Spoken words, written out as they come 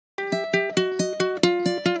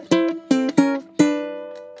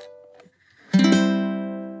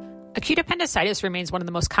Acute appendicitis remains one of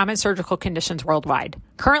the most common surgical conditions worldwide.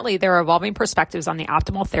 Currently, there are evolving perspectives on the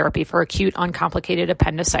optimal therapy for acute uncomplicated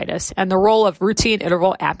appendicitis and the role of routine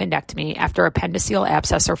interval appendectomy after appendiceal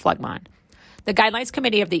abscess or phlegmon. The Guidelines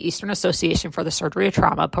Committee of the Eastern Association for the Surgery of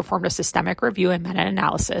Trauma performed a systemic review and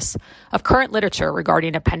meta-analysis of current literature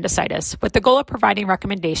regarding appendicitis with the goal of providing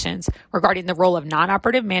recommendations regarding the role of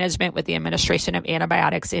non-operative management with the administration of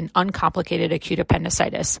antibiotics in uncomplicated acute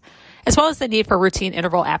appendicitis, as well as the need for routine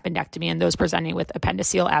interval appendectomy in those presenting with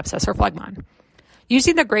appendiceal abscess or phlegmon.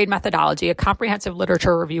 Using the GRADE methodology, a comprehensive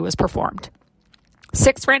literature review was performed.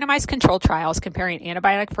 6 randomized controlled trials comparing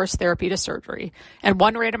antibiotic-first therapy to surgery, and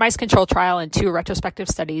 1 randomized controlled trial and 2 retrospective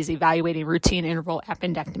studies evaluating routine interval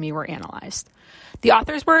appendectomy were analyzed. The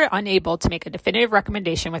authors were unable to make a definitive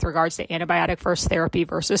recommendation with regards to antibiotic-first therapy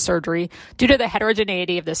versus surgery due to the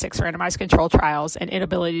heterogeneity of the 6 randomized controlled trials and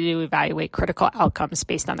inability to evaluate critical outcomes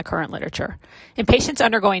based on the current literature. In patients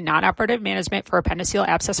undergoing non-operative management for appendiceal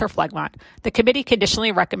abscess or phlegmon, the committee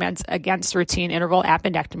conditionally recommends against routine interval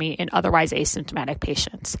appendectomy in otherwise asymptomatic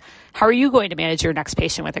patients. How are you going to manage your next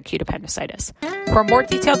patient with acute appendicitis? For a more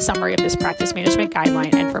detailed summary of this practice management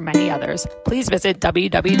guideline and for many others, please visit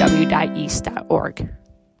www.east.org.